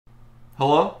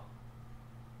Hello?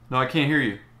 No, I can't hear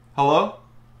you. Hello?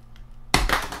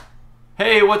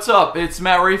 Hey, what's up? It's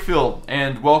Matt Rayfield,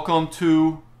 and welcome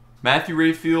to Matthew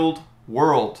Rayfield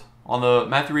World on the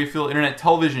Matthew Rayfield Internet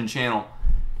Television channel.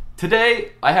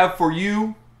 Today, I have for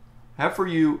you a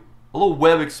little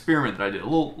web experiment that I did, a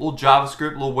little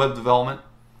JavaScript, a little web development.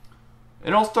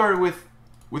 It all started with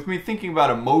me thinking about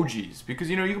emojis, because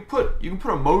you can put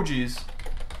emojis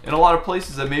in a lot of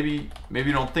places that maybe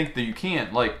you don't think that you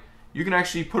can. Like, you can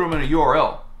actually put them in a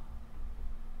URL.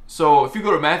 So if you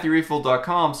go to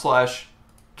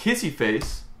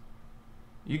matthewrayfield.com/kissyface,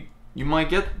 you might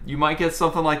get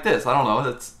something like this. I don't know.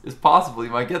 It's possible you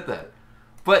might get that.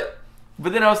 But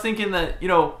then I was thinking that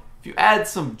if you add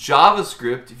some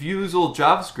JavaScript, if you use a little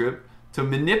JavaScript to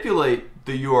manipulate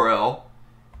the URL,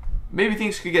 maybe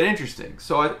things could get interesting.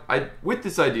 So I with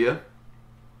this idea,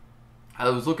 I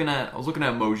was looking at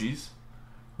emojis,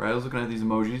 right? I was looking at these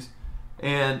emojis,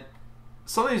 and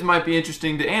some of these might be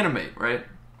interesting to animate, right?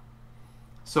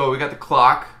 So we got the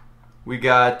clock, we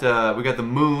got the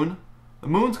moon. The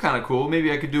moon's kind of cool.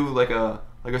 Maybe I could do like a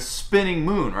spinning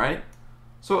moon, right?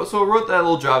 So I wrote that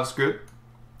little JavaScript,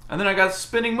 and then I got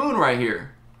spinning moon right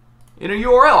here in a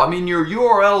URL. I mean, your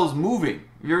URL is moving.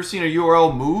 Have you ever seen a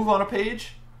URL move on a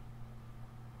page?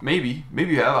 Maybe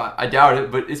you have. I doubt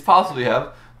it, but it's possible you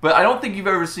have. But I don't think you've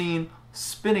ever seen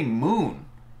spinning moon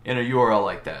in a URL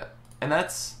like that, and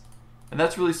that's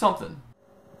really something.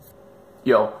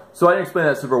 So I didn't explain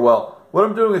that super well. What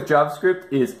I'm doing with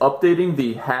JavaScript is updating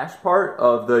the hash part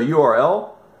of the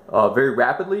URL very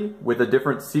rapidly with a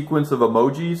different sequence of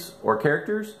emojis or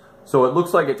characters. So it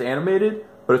looks like it's animated,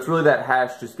 but it's really that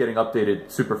hash just getting updated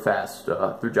super fast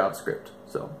through JavaScript.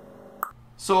 So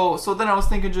then I was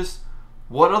thinking, just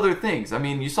what other things? I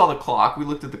mean, you saw the clock. We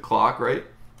looked at the clock, right?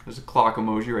 There's a clock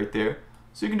emoji right there.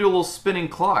 So you can do a little spinning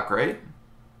clock, right?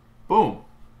 Boom.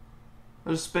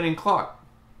 There's a spinning clock.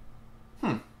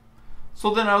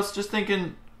 So then I was just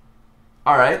thinking,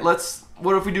 all right,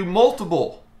 what if we do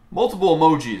multiple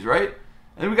emojis, right?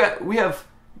 And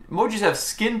emojis have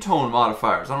skin tone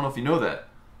modifiers. I don't know if you know that.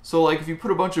 So like if you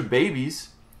put a bunch of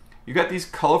babies, you got these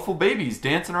colorful babies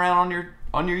dancing around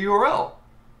on your URL.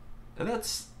 And I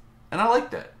like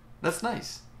that. That's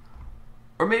nice.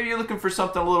 Or maybe you're looking for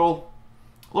something a little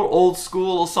old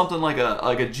school, something like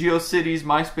a GeoCities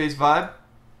MySpace vibe.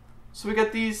 So we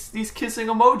got these kissing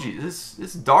emojis.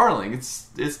 It's darling.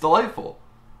 It's delightful.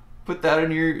 Put that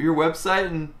on your website,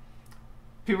 and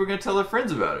people are gonna tell their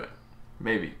friends about it.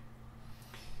 Maybe.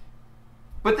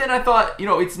 But then I thought,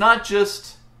 it's not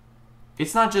just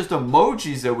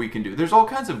emojis that we can do. There's all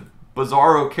kinds of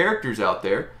bizarro characters out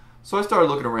there. So I started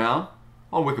looking around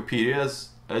on Wikipedia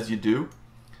as you do.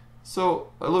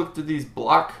 So I looked at these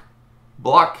block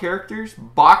characters,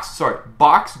 box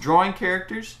drawing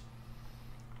characters.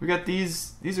 We got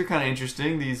these are kind of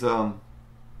interesting. These I don't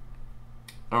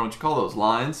know what you call those,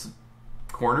 lines,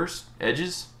 corners,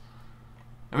 edges.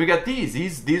 And we got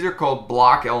these are called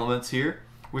block elements here.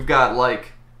 We've got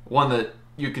like one that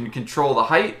you can control the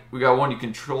height. We got one you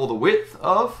control the width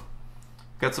of.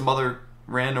 Got some other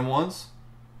random ones.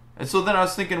 And so then I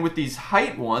was thinking, with these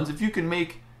height ones, if you can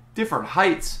make different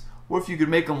heights, what if you could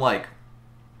make them like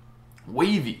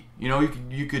wavy? You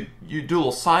do a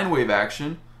little sine wave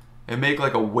action and make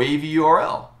like a wavy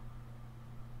URL.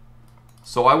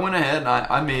 So I went ahead and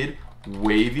I made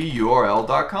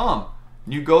wavyurl.com.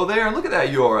 You go there and look at that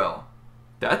URL.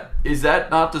 Is that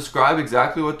not describe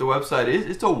exactly what the website is?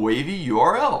 It's a wavy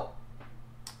URL.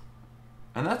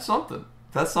 And that's something.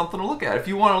 That's something to look at. If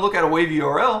you want to look at a wavy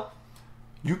URL,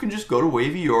 you can just go to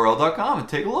wavyurl.com and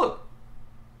take a look.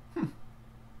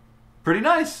 Pretty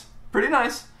nice. Pretty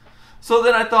nice. So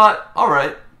then I thought, all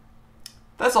right,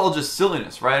 that's all just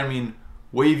silliness, right? I mean,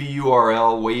 wavy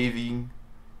URL, waving.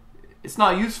 It's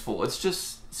not useful. It's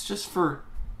just for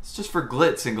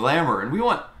glitz and glamour, and we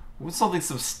want something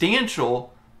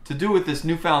substantial to do with this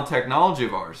newfound technology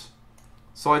of ours.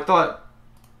 So I thought,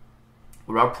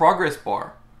 what about progress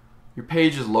bar? Your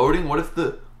page is loading. What if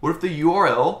the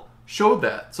URL showed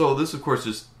that? So this, of course,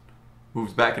 just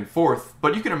moves back and forth.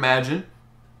 But you can imagine,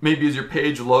 maybe as your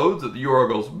page loads, that the URL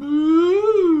goes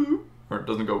boop, or it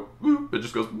doesn't go boop, it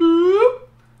just goes boop,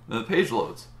 and then the page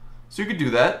loads. So you could do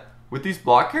that with these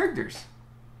block characters.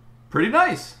 Pretty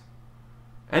nice.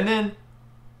 And then,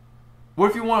 what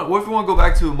if you want to go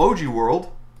back to emoji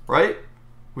world, right?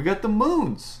 We got the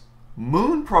moons.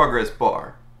 Moon progress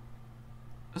bar.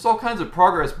 There's all kinds of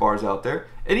progress bars out there.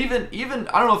 And even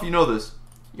I don't know if you know this.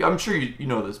 Yeah, I'm sure you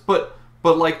know this, but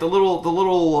like the little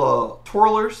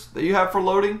twirlers that you have for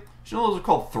loading, those are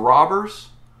called throbbers.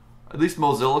 At least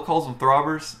Mozilla calls them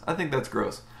throbbers. I think that's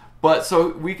gross. But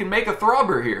so we can make a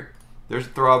throbber here. There's a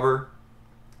throbber.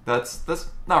 That's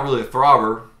not really a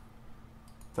throbber.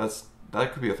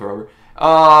 That could be a throbber.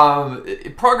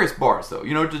 Progress bars though,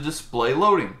 you know, to display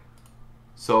loading.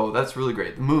 So that's really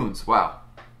great. The moons, wow.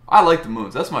 I like the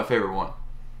moons. That's my favorite one.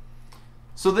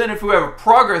 So then if we have a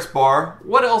progress bar,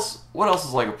 what else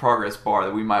is like a progress bar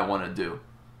that we might want to do?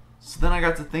 So then I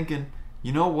got to thinking,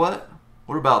 you know what?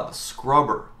 What about the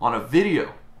scrubber on a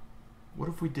video? What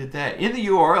if we did that in the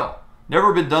URL?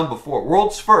 Never been done before.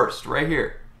 World's first, right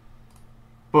here.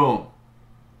 Boom.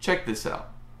 Check this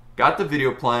out. Got the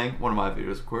video playing, one of my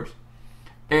videos, of course.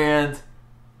 And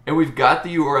we've got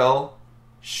the URL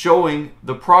showing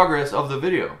the progress of the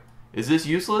video. Is this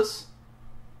useless?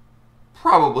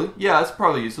 Probably. Yeah, it's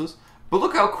probably useless. But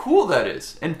look how cool that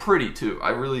is. And pretty, too.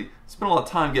 I really spent a lot of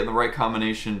time getting the right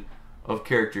combination of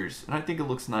characters. And I think it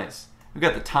looks nice. We've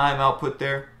got the time output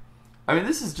there. I mean,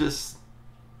 this is just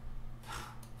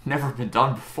never been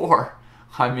done before.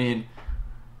 I mean,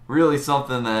 really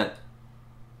something that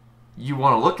you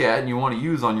want to look at and you want to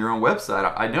use on your own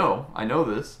website. I know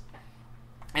this.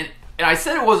 And I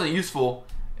said it wasn't useful,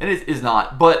 and it is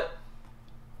not, but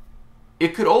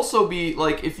it could also be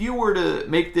like if you were to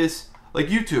make this like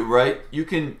YouTube, right?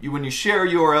 When you share a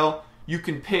URL, you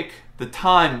can pick the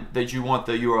time that you want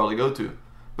the URL to go to.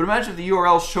 But imagine if the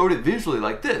URL showed it visually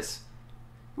like this.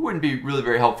 It wouldn't be really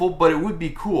very helpful, but it would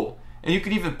be cool. And you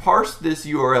could even parse this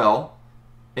URL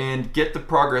and get the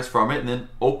progress from it and then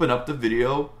open up the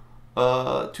video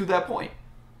to that point.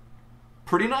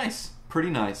 Pretty nice. Pretty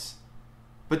nice.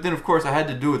 But then, of course, I had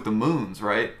to do it the moons,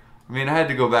 right? I mean, I had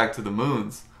to go back to the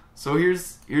moons. So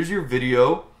here's your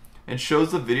video, and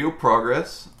shows the video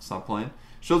progress. It's not playing.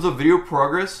 Shows the video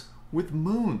progress with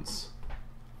moons.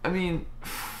 I mean,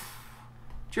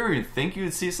 did you ever even think you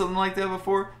would see something like that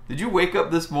before? Did you wake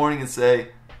up this morning and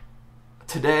say,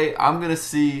 today I'm going to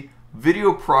see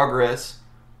video progress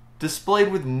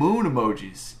displayed with moon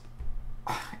emojis?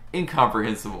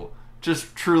 Incomprehensible.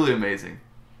 Just truly amazing.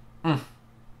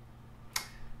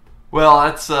 Well,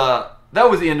 that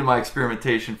was the end of my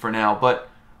experimentation for now. But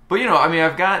you know, I mean,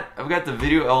 I've got the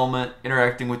video element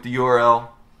interacting with the URL,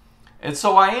 and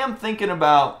so I am thinking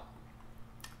about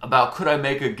could I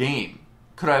make a game?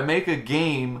 Could I make a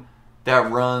game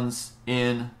that runs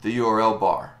in the URL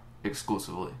bar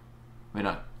exclusively? I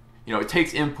mean, you know, it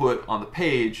takes input on the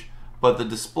page, but the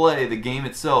display, the game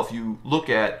itself, you look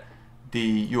at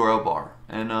the URL bar,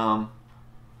 and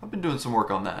I've been doing some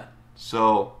work on that.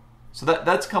 So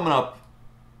that's coming up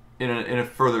in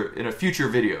a future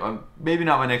video. Maybe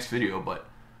not my next video, but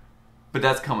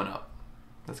that's coming up.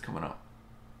 That's coming up.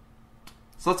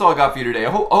 So that's all I got for you today. I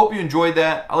hope you enjoyed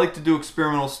that. I like to do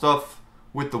experimental stuff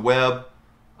with the web.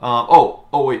 Oh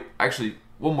wait, actually,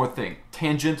 one more thing,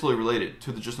 tangentially related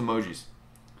to the just emojis.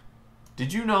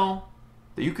 Did you know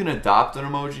that you can adopt an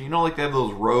emoji? You know, like they have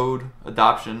those road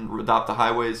adoption, adopt the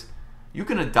highways. You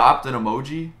can adopt an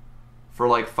emoji for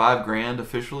like $5 grand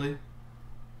officially.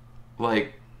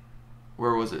 Like,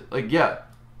 where was it? Like, yeah,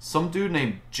 some dude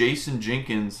named Jason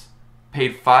Jenkins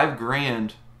paid $5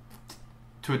 grand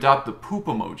to adopt the poop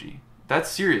emoji. That's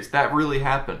serious. That really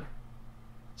happened.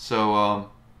 So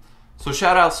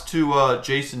shout outs to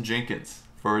Jason Jenkins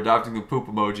for adopting the poop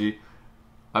emoji.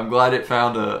 I'm glad it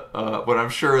found what I'm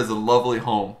sure is a lovely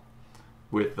home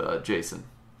with Jason.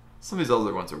 Some of these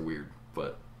other ones are weird,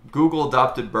 but Google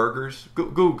adopted burgers.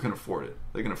 Google can afford it.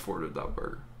 They can afford to adopt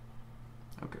burger.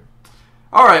 Okay.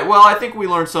 All right. Well, I think we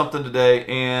learned something today,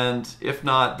 and if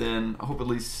not, then I hope at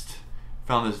least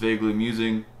found this vaguely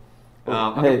amusing.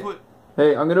 I'm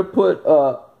gonna put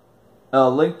a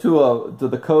link to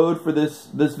the code for this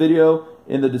video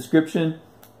in the description,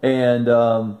 and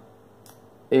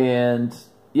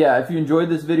yeah, if you enjoyed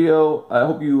this video, I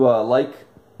hope you like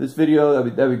this video.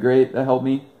 That'd be great. That helped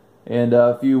me. And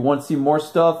if you want to see more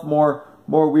stuff, more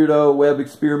weirdo web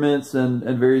experiments and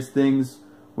various things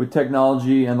with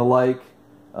technology and the like,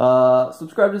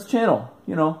 subscribe to this channel.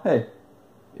 You know, hey,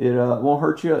 it won't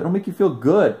hurt you. It'll make you feel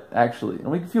good, actually.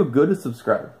 It'll make you feel good to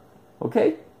subscribe.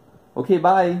 Okay? Okay,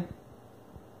 bye.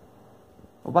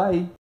 Oh, bye.